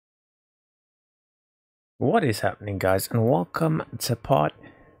What is happening, guys, and welcome to part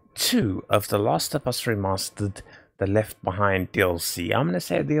 2 of The Last of Us Remastered, the Left Behind DLC. I'm going to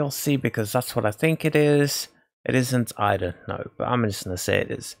say DLC because that's what I think it is. It isn't, I don't know, but I'm just going to say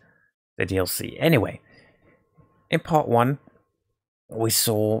it is the DLC. Anyway, in part 1, we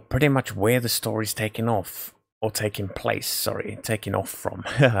saw pretty much where the story's taking off, or taking place, sorry, taking off from,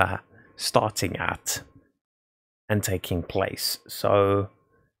 starting at, and taking place. So,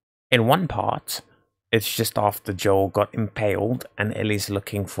 in one part, it's just after Joel got impaled and Ellie's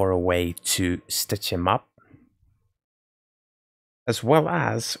looking for a way to stitch him up. As well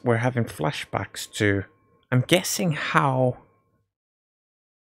as we're having flashbacks to, I'm guessing, how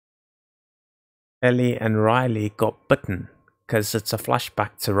Ellie and Riley got bitten. Because it's a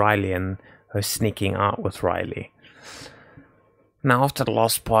flashback to Riley and her sneaking out with Riley. Now after the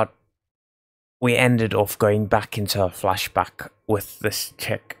last part, we ended off going back into a flashback with this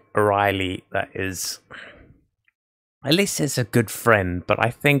chick, Riley, that is, at least is a good friend, but I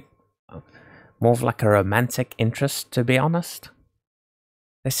think more of like a romantic interest, to be honest.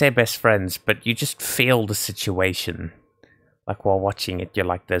 They say best friends, but you just feel the situation. Like while watching it, you're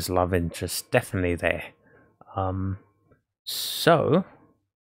like, there's love interest definitely there. So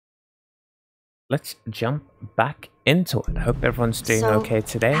let's jump back into it. I hope everyone's doing okay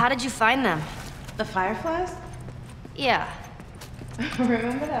today. How did you find them? The Fireflies? Yeah.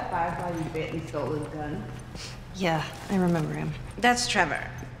 Remember that Firefly you bit stole his gun? Yeah, I remember him. That's Trevor.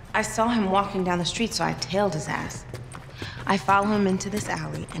 I saw him walking down the street, so I tailed his ass. I follow him into this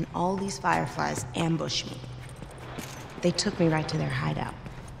alley, and all these Fireflies ambush me. They took me right to their hideout.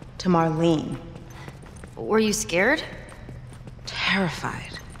 To Marlene. Were you scared?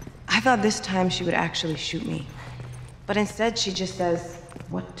 Terrified. I thought this time she would actually shoot me. But instead, she just says,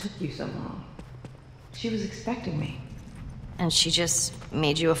 "What took you so long?" She was expecting me. And she just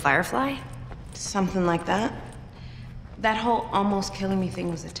made you a Firefly? Something like that. That whole almost killing me thing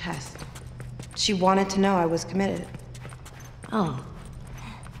was a test. She wanted to know I was committed. Oh.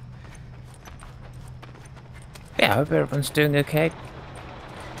 Yeah, I hope everyone's doing okay.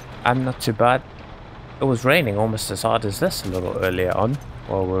 I'm not too bad. It was raining almost as hard as this a little earlier on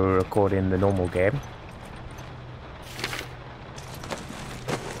while we were recording the normal game.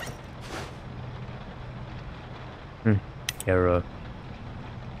 Hero.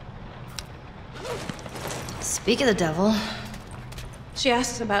 Speak of the devil. She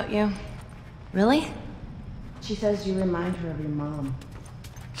asks about you. Really? She says you remind her of your mom.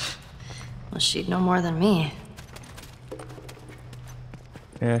 Well, she'd know more than me.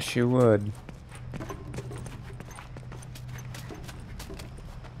 Yeah, she would.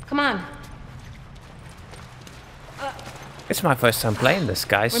 Come on. It's my first time playing this,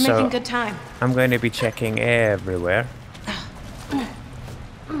 guys, We're so making good time. I'm going to be checking everywhere.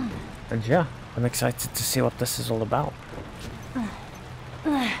 And yeah, I'm excited to see what this is all about.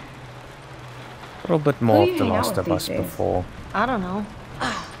 A little bit more of The Last of Us before. I don't know.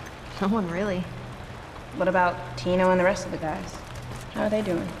 No one really. What about Tino and the rest of the guys? How are they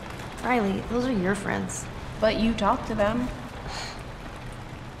doing? Riley, those are your friends. But you talk to them.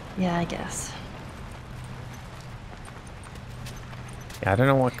 Yeah, I guess. Yeah, I don't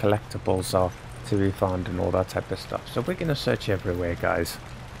know what collectibles are to be found and all that type of stuff. So we're going to search everywhere, guys.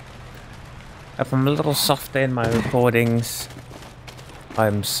 If I'm a little softer in my recordings,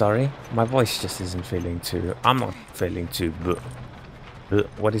 I'm sorry. My voice just isn't feeling too... I'm not feeling too but.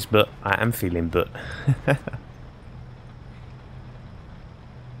 What is but? I am feeling but.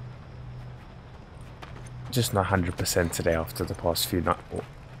 Just not 100% today after the past few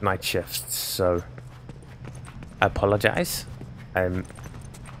night shifts, so I apologize. I'm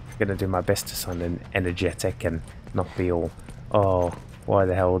gonna do my best to sound energetic and not be all, oh, why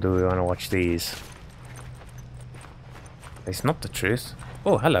the hell do we want to watch these? It's not the truth.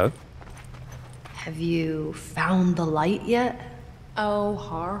 Oh, hello. Have you found the light yet? Oh,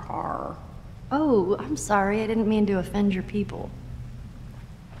 har har. Oh, I'm sorry. I didn't mean to offend your people.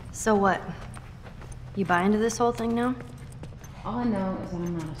 So what? You buy into this whole thing now? All I know is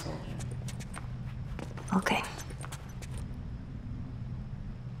I'm not a soldier. Okay.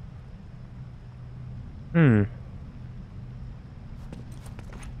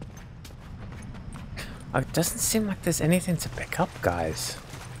 It doesn't seem like there's anything to pick up, guys.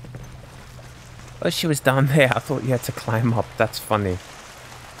 Oh, she was down there. I thought you had to climb up. That's funny.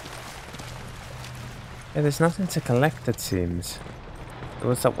 Yeah, there's nothing to collect, it seems. There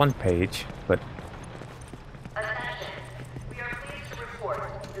was that one page, but... Attention. We are pleased to report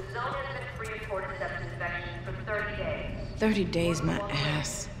the zone has been free of Cordyceps infection for 30 days. 30 days, my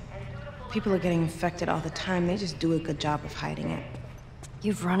ass. People are getting infected all the time. They just do a good job of hiding it.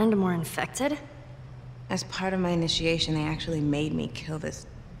 You've run into more infected? As part of my initiation, they actually made me kill this...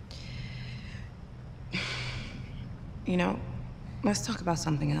 You know, let's talk about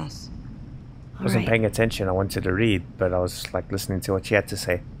something else. I wasn't paying attention. I wanted to read, but I was like listening to what she had to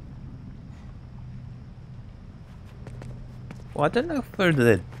say. Well, I don't know if we're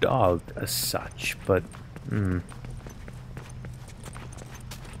the dog as such, but...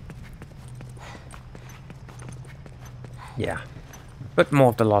 Yeah. But more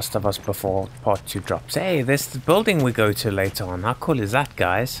of The Last of Us before part 2 drops. Hey, there's the building we go to later on. How cool is that,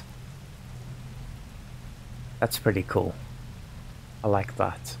 guys? That's pretty cool. I like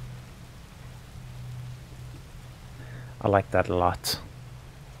that. I like that a lot.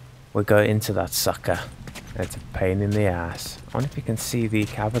 We go into that sucker. It's a pain in the ass. I wonder if you can see the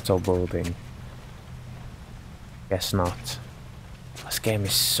Capitol building. Guess not. This game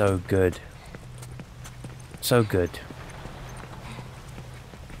is so good. So good.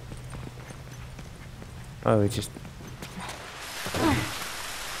 Oh, we just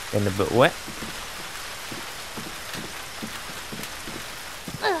getting a bit wet.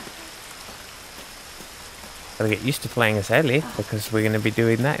 Gotta get used to playing as Ellie because we're gonna be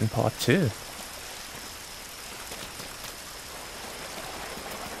doing that in part 2.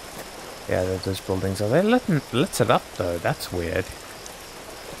 Yeah, those buildings are there. Let's it up though. That's weird.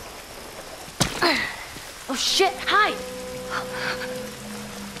 Oh shit! Hide!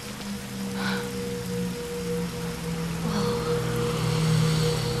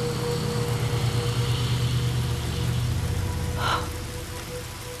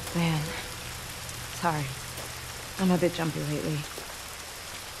 Man, sorry. I'm a bit jumpy lately.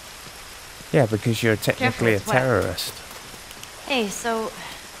 Yeah, because you're technically a terrorist. Hey, so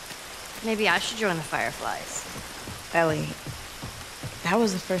maybe I should join the Fireflies. Ellie, that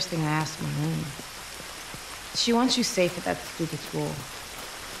was the first thing I asked my room. She wants you safe at that stupid school.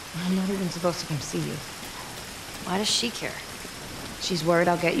 I'm not even supposed to come see you. Why does she care? She's worried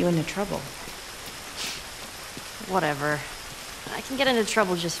I'll get you into trouble. Whatever. I can get into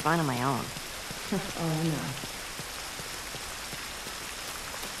trouble just fine on my own. Oh, I know.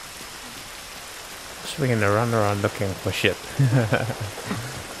 So we're gonna run around looking for shit.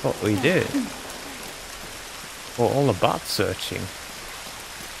 What we do. We're all about searching.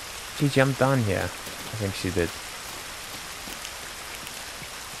 She jumped down here. I think she did.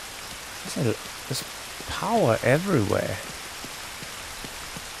 There's power everywhere.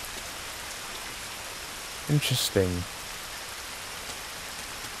 Interesting.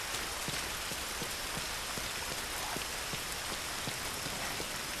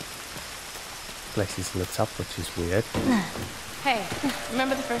 Place is lit up, which is weird. Hey,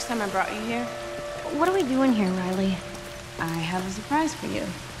 remember the first time I brought you here? What are we doing here, Riley? I have a surprise for you.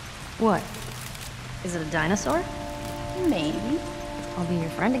 What? Is it a dinosaur? Maybe. I'll be your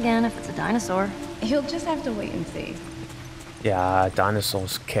friend again if it's a dinosaur. You'll just have to wait and see. Yeah,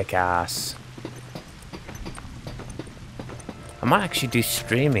 dinosaurs kick ass. I might actually do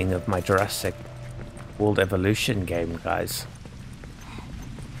streaming of my Jurassic World Evolution game, guys.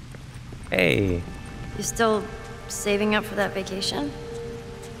 Hey. You still saving up for that vacation?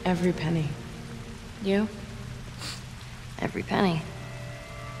 Every penny. You? Every penny.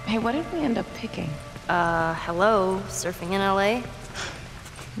 Hey, what did we end up picking? Hello, surfing in LA?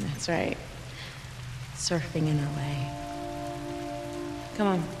 That's right. Surfing in LA. Come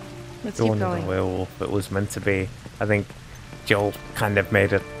on, let's keep going. The werewolf, it was meant to be. I think Joel kind of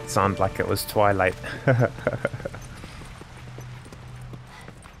made it sound like it was Twilight.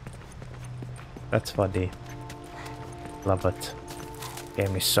 That's funny. Love it.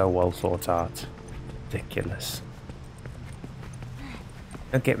 Game is so well thought out. Ridiculous.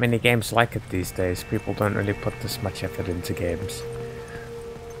 Don't get many games like it these days. People don't really put this much effort into games.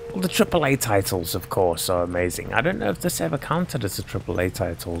 All the AAA titles, of course, are amazing. I don't know if this ever counted as a AAA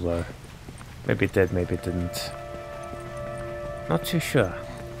title, though. Maybe it did, maybe it didn't. Not too sure.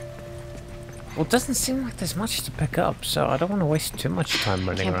 Well, it doesn't seem like there's much to pick up, so I don't want to waste too much time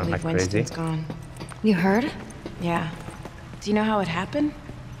running around like crazy. Winston's gone. You heard? Yeah. Do you know how it happened?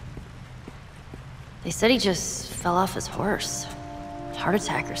 They said he just fell off his horse. Heart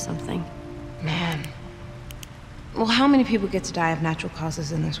attack or something. Man. Well, how many people get to die of natural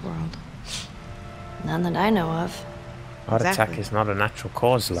causes in this world? None that I know of. Heart attack is not a natural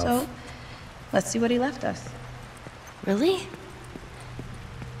cause, love. So, let's see what he left us. Really?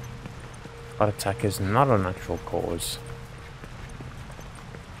 Heart attack is not a natural cause.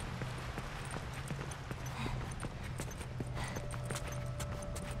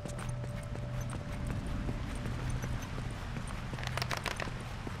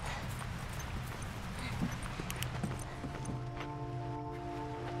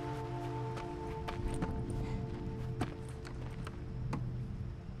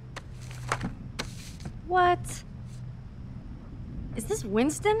 What? Is this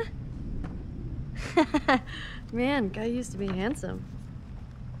Winston? Man, guy used to be handsome.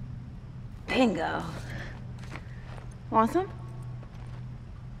 Bingo. Want some?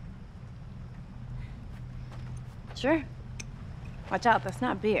 Sure. Watch out, that's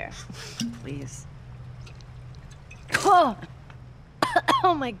not beer. Please. Oh!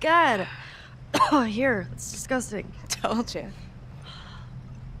 Oh my god! Oh, here, it's disgusting. Told you.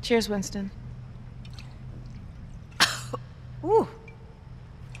 Cheers, Winston. Ooh.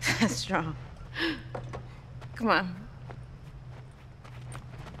 That's strong. Come on.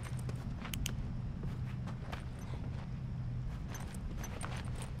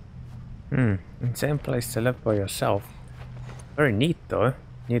 Insane place to live by yourself. Very neat though.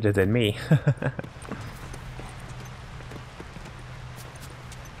 Neater than me.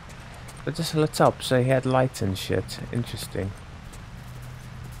 But just lit up, so he had lights and shit. Interesting.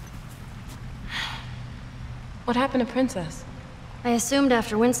 What happened to Princess? I assumed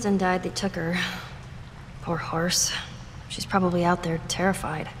after Winston died, they took her. Poor horse. She's probably out there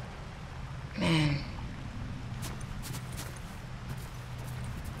terrified. Man.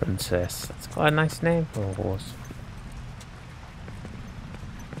 Princess. That's quite a nice name for a horse.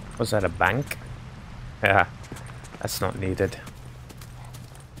 Was that a bank? Yeah, that's not needed.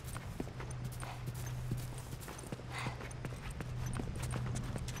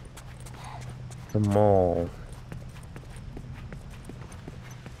 The mall.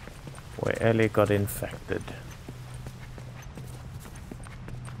 Where Ellie got infected.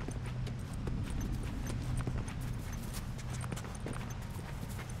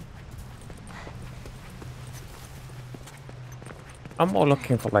 I'm more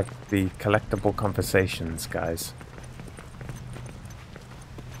looking for like the collectible conversations, guys.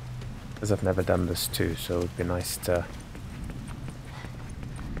 Because I've never done this too, so it'd be nice to...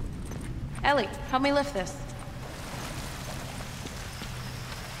 Ellie, help me lift this.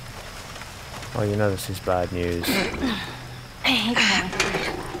 Oh, you know this is bad news. I hate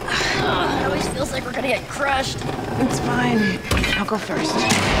that. It always feels like we're gonna get crushed. It's fine. I'll go first.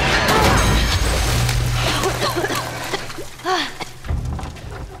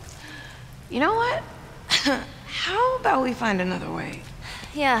 You know what? How about we find another way?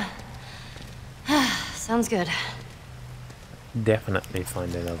 Yeah. Sounds good. Definitely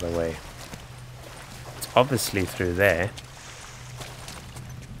find another way. It's obviously through there.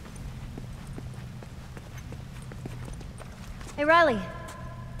 Hey, Riley.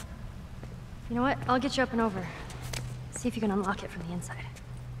 You know what? I'll get you up and over. See if you can unlock it from the inside.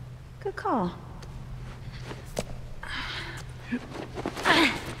 Good call.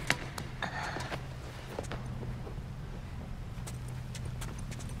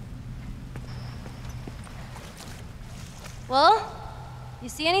 Well, you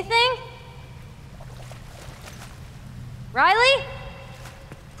see anything? Riley?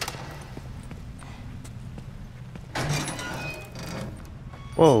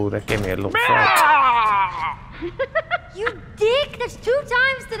 Whoa, that gave me a little fright. You dick! That's 2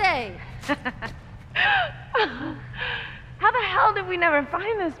 times today! How the hell did we never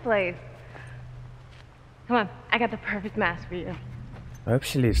find this place? Come on, I got the perfect mask for you. I hope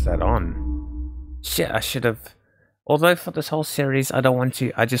she leaves that on. Shit, I should have... Although for this whole series, I don't want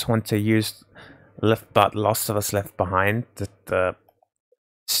to... I just want to use Last of Us Left Behind, the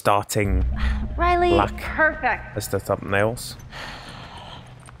starting Riley! black Perfect. as the thumbnails.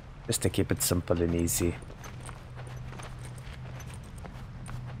 Just to keep it simple and easy.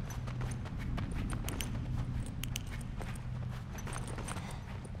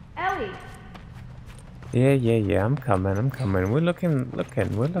 Ellie. Yeah, I'm coming. We're looking. Look at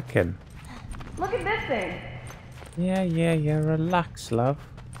this thing. Yeah, relax, love.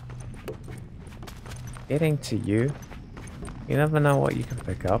 Getting to you. You never know what you can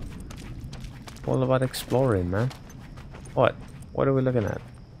pick up. All about exploring, man. What? What are we looking at?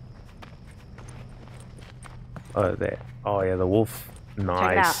 Oh, there. Oh, yeah, the wolf. Check it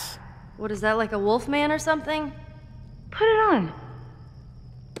out. Nice. What is that, like a wolf man or something? Put it on.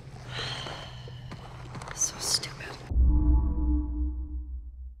 So stupid.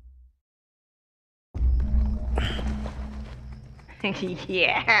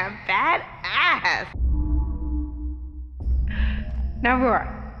 Yeah, badass. Now roar.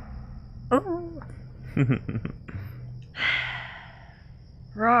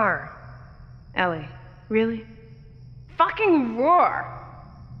 Roar. Ellie, really? Fucking roar.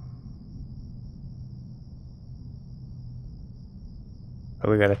 Oh,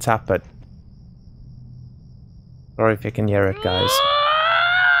 we gotta tap it. Sorry if you can hear it, guys.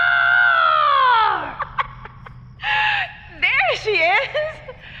 There she is.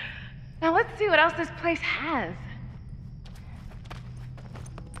 Now let's see what else this place has.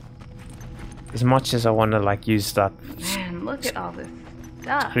 As much as I want to like use that Man, look at all this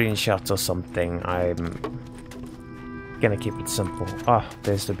stuff. screenshot or something, I'm gonna keep it simple. Ah,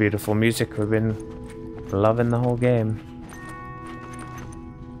 there's the beautiful music we've been loving the whole game.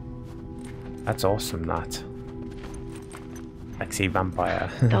 That's awesome, that. Like, see, vampire.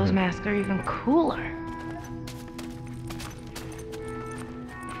 Those masks are even cooler.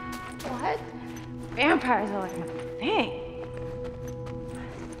 What? Vampires are like my thing.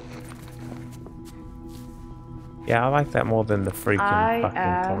 Yeah, I like that more than the freaking I fucking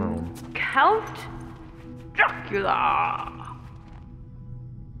am clown. Count Dracula.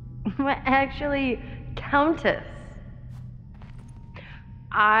 Actually, Countess.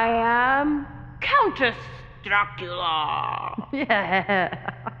 I am Countess Dracula.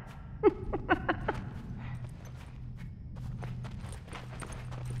 Yeah.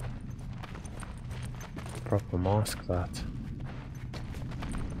 Proper mask, that.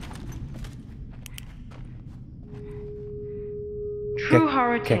 True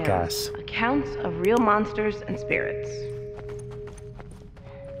horror kick tales. ass. Accounts of real monsters and spirits.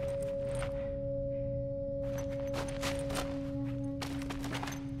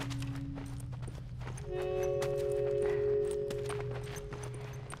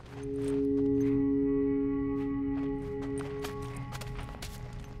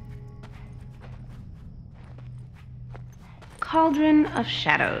 Cauldron of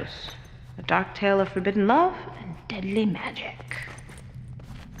Shadows. A dark tale of forbidden love and deadly magic.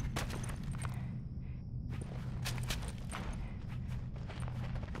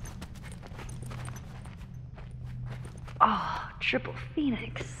 Oh, triple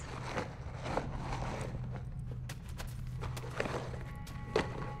phoenix.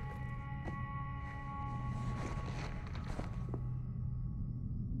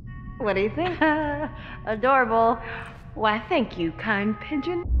 What do you think? Adorable. Why, thank you, kind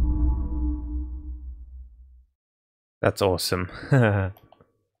pigeon. That's awesome.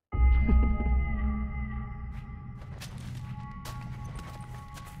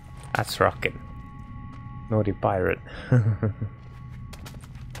 That's rocking. Naughty pirate.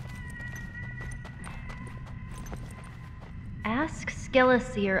 Ask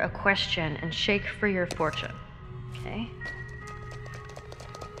Skeleseer a question and shake for your fortune. Okay.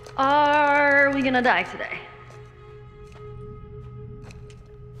 Are we gonna die today?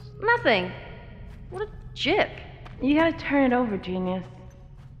 Nothing. What a jip. You gotta turn it over, genius.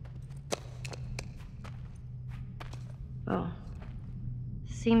 Oh.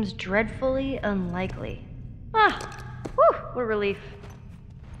 Seems dreadfully unlikely. Ah! Whew! What a relief.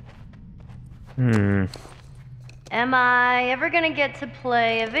 Hmm. Am I ever gonna get to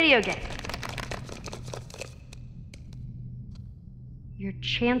play a video game? Your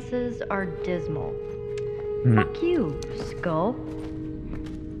chances are dismal. Fuck you, Skull.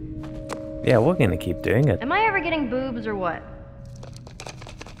 Yeah, we're gonna keep doing it. Am I ever getting boobs or what?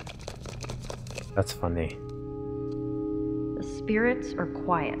 That's funny. The spirits are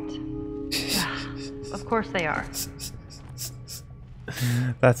quiet. Of course they are.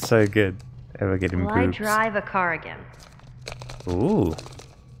 That's so good. Ever getting Will I boobs? drive a car again? Ooh.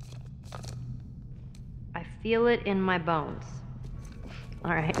 I feel it in my bones.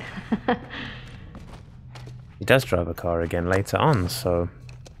 Alright. He does drive a car again later on, so...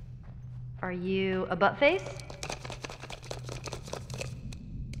 Are you a butt face?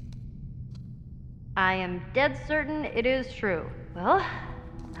 I am dead certain it is true. Well,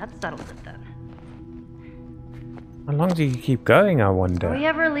 that settles it then. How long do you keep going, I Are wonder? we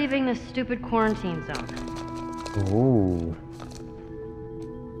ever leaving this stupid quarantine zone? Ooh.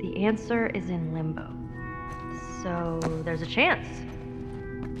 The answer is in limbo. So there's a chance.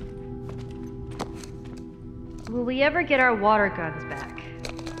 Will we ever get our water guns back?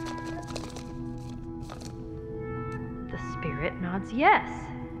 The spirit nods yes.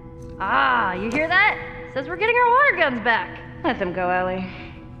 Ah, you hear that? Says we're getting our water guns back. Let them go, Ellie.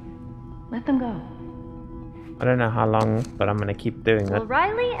 Let them go. I don't know how long, but I'm gonna keep doing it. Will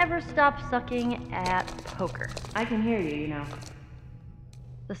Riley ever stop sucking at poker? I can hear you, you know.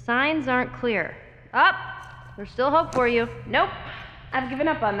 The signs aren't clear. Up! There's still hope for you. Nope. I've given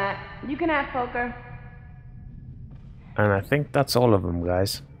up on that. You can have poker. And I think that's all of them,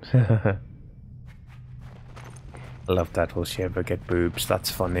 guys. I love that. Will she ever get boobs?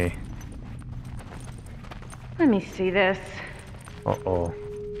 That's funny. Let me see this. Uh-oh.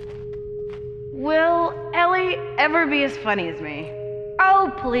 Will Ellie ever be as funny as me?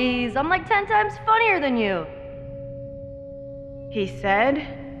 Oh, please. I'm like 10 times funnier than you. He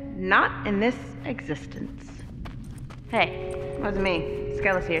said, not in this existence. Hey, It wasn't me.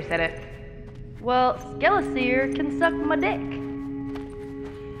 Skeleseer said it. Well, Skeleseer can suck my dick.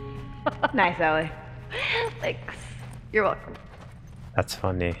 Nice, Ellie. Thanks. You're welcome. That's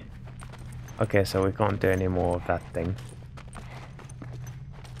funny. Okay, so we can't do any more of that thing.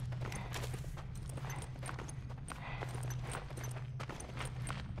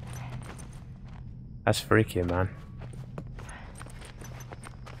 That's freaky, man.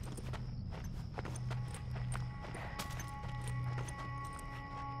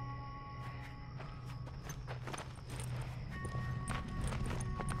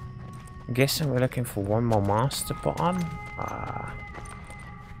 I'm guessing we're looking for one more mask to put on.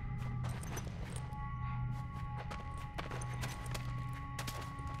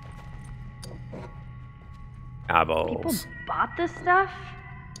 People Eyeballs. bought this stuff?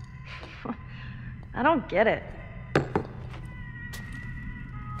 I don't get it.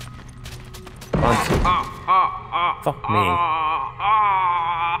 Fuck me.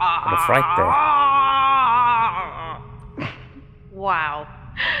 What a fright there. Wow.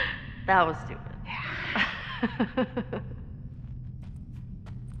 That was stupid.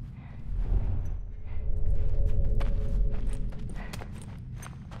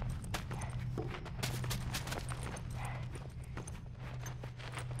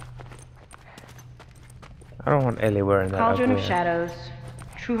 I don't want Ellie wearing that. Cauldron of ugly- shadows,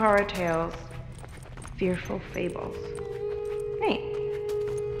 true horror tales, fearful fables. Hey,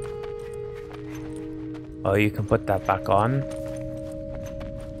 Oh, you can put that back on.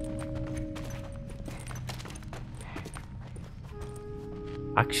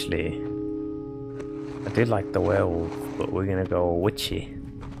 Actually, I did like the werewolf, but we're gonna go witchy.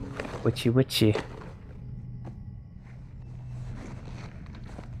 Witchy.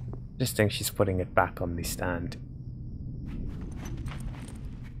 Just think she's putting it back on the stand.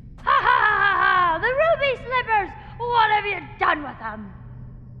 Ha ha ha ha! The ruby slippers! What have you done with them?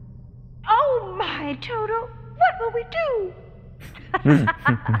 oh my, Toto, what will we do?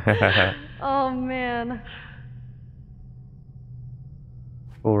 Oh man.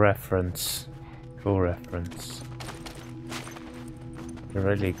 Cool reference. A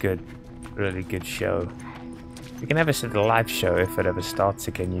really good show. You can never see the live show. If it ever starts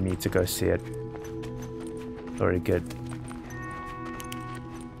again, you need to go see it. Very good.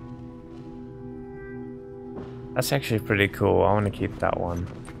 That's actually pretty cool. I want to keep that one.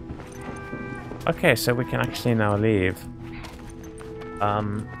 Okay, so we can actually now leave.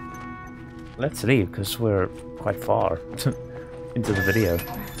 Let's leave because we're quite far into the video.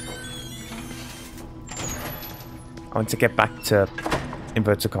 I want to get back to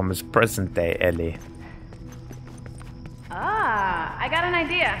inverted commas present day Ellie. Ah, I got an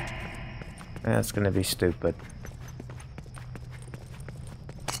idea. That's gonna be stupid.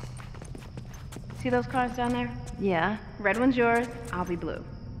 See those cars down there? Yeah. Red one's yours, I'll be blue.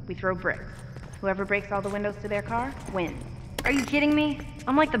 We throw bricks. Whoever breaks all the windows to their car wins. Are you kidding me?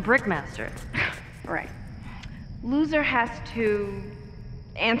 I'm like the Brickmaster. Right. Loser has to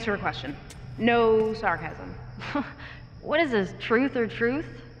answer a question. No sarcasm. What is this, truth or truth?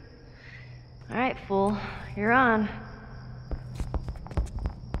 Alright, fool. You're on.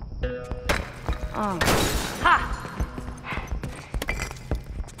 Oh. Ha!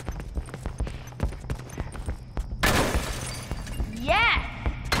 Yes!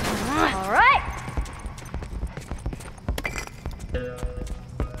 Alright!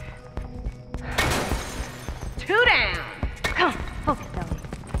 Two down. Come on, focus, Ellie.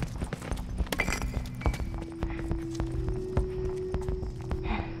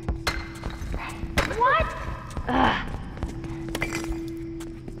 What? Ugh.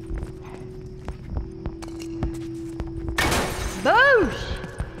 Boosh!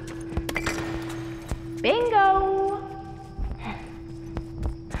 Bingo.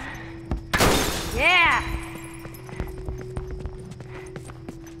 Yeah!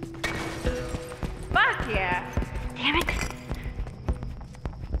 Fuck yeah. Damn it!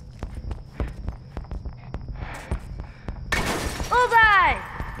 Bullseye!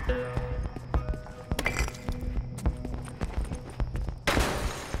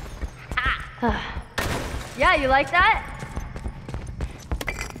 Yeah, you like that?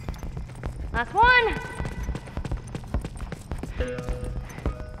 Last one!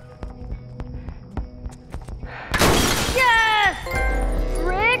 Yes!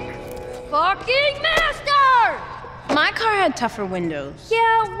 Rick fucking Master! My car had tougher windows.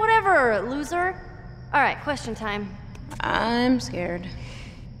 Yeah, whatever, loser. Alright, question time. I'm scared.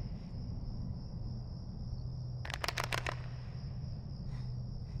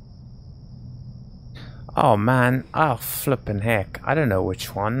 Oh man, oh flippin' heck. I don't know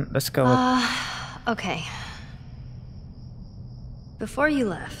which one. Let's go with... Okay. Before you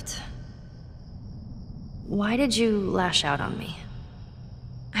left, Why did you lash out on me?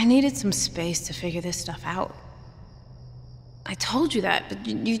 I needed some space to figure this stuff out. I told you that, but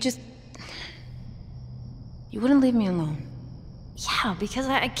you just... You wouldn't leave me alone. Yeah, because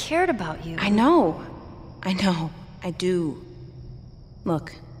I cared about you. I know. I do.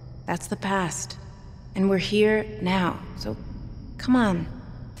 Look, that's the past. And we're here now, so come on.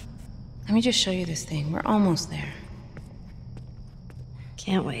 Let me just show you this thing. We're almost there.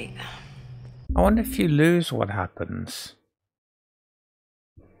 Can't wait. I wonder if you lose, what happens.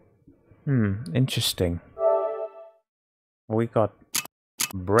 Interesting. We got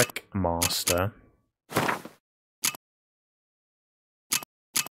Brick Master.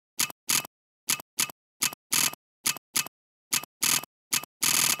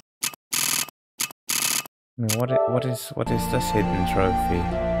 What is this hidden trophy?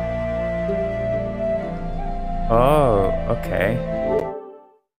 Oh, okay.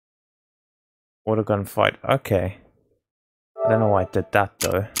 Water gun fight. Okay. I don't know why I did that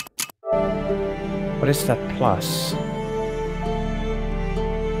though. What is that plus?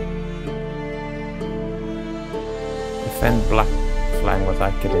 Defend black flag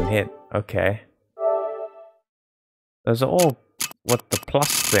without getting hit. Okay. Those are all what the plus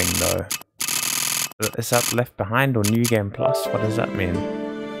thing though. Is that left behind or new game plus? What does that mean?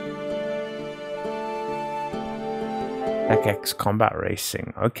 X combat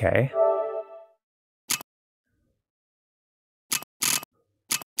racing. Okay.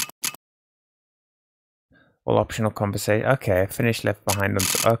 All optional compensate. Okay. Finish left behind them.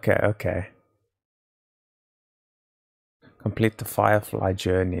 Okay. Complete the Firefly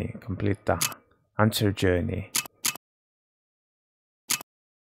journey. Complete the Hunter journey.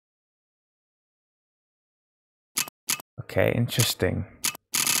 Okay, interesting.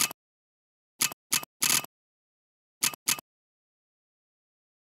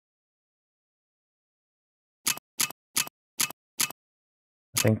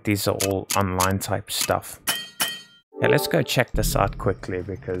 I think these are all online type stuff. Yeah, let's go check this out quickly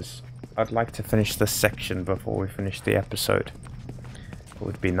because I'd like to finish this section before we finish the episode. It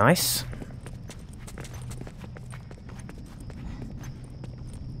would be nice.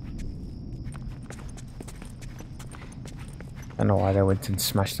 I don't know why they went and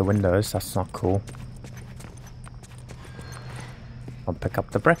smashed the windows, that's not cool. I'll pick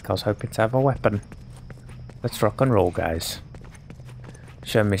up the brick, I was hoping to have a weapon. Let's rock and roll, guys.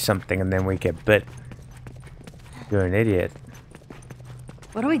 Show me something and then we get bit. You're an idiot.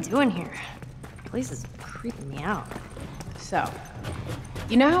 What are we doing here? The place is creeping me out. So,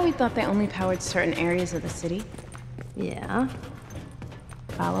 you know how we thought they only powered certain areas of the city? Yeah?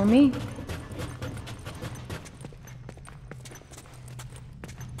 Follow me.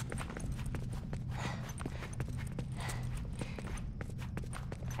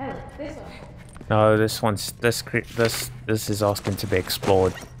 No, this is asking to be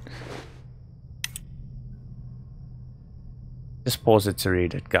explored. Just pause it to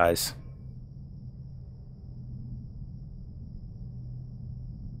read it, guys.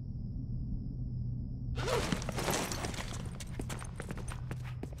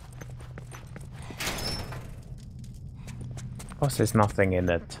 Of course, there's nothing in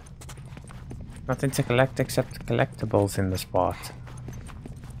it. Nothing to collect except collectibles in the spot.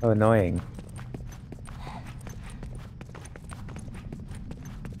 So annoying.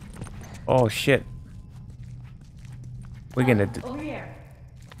 Oh shit. We're gonna do. Over here.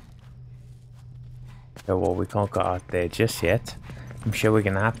 Oh, well, we can't go out there just yet. I'm sure we're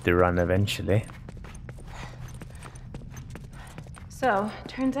gonna have to run eventually. So,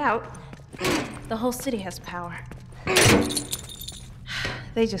 turns out, the whole city has power.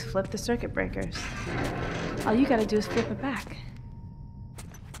 They just flip the circuit breakers. All you gotta do is flip it back.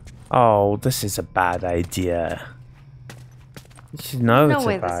 Oh, this is a bad idea. You should know No it's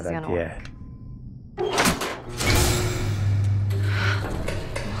way a this bad is gonna idea.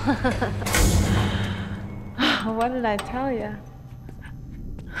 What did I tell you?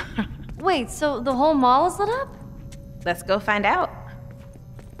 Wait, so the whole mall is lit up? Let's go find out.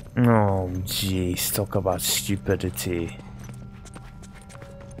 Oh, jeez, talk about stupidity.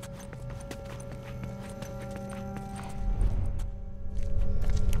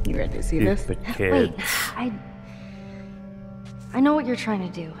 You ready to see this? Stupid kid. Wait, I know what you're trying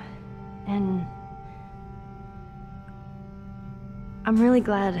to do. And I'm really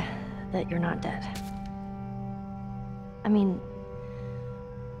glad that you're not dead. I mean,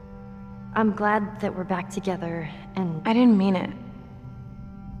 I'm glad that we're back together and I didn't mean it.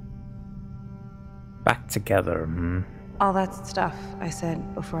 Back together, All that stuff I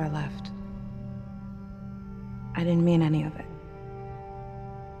said before I left. I didn't mean any of it.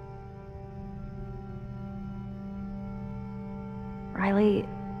 Riley,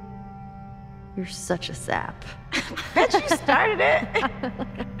 you're such a sap. Bet you started it.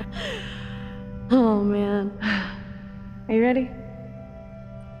 Oh, man. Are you ready?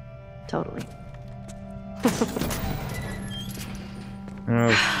 Totally.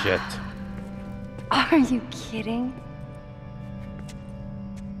 Oh, shit. Are you kidding?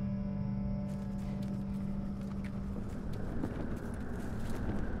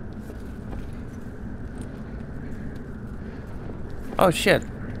 Oh, shit.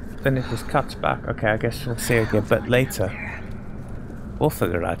 Then it just cuts back. Okay, I guess we'll see again a bit later. We'll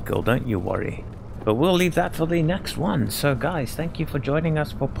figure it out, girl, don't you worry. But we'll leave that for the next one. So guys, thank you for joining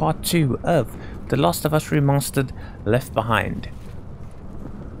us for part 2 of The Last of Us Remastered Left Behind.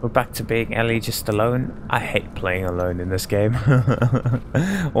 We're back to being Ellie just alone. I hate playing alone in this game.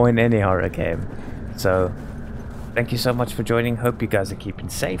 Or in any horror game. So, thank you so much for joining. Hope you guys are keeping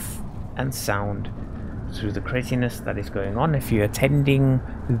safe and sound through the craziness that is going on. If you're attending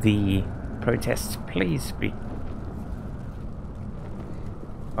the protests, please be...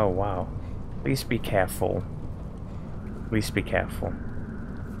 Oh wow. Please be careful. Please be careful.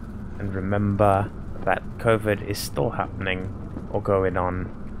 And remember that COVID is still happening or going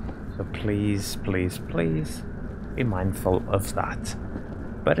on. So please, please, please be mindful of that.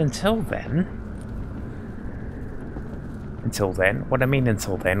 But until then, what I mean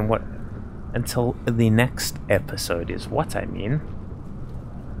until then, until the next episode is what I mean.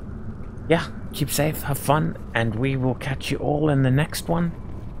 Yeah, keep safe, have fun, and we will catch you all in the next one.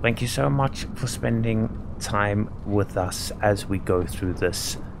 Thank you so much for spending time with us as we go through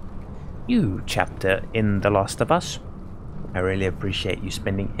this new chapter in The Last of Us. I really appreciate you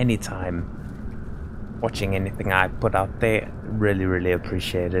spending any time watching anything I put out there. Really, really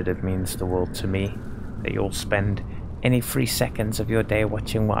appreciate it. It means the world to me that you'll spend any free seconds of your day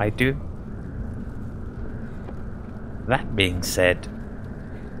watching what I do. That being said,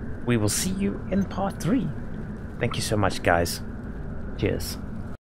 we will see you in part 3. Thank you so much, guys. Cheers.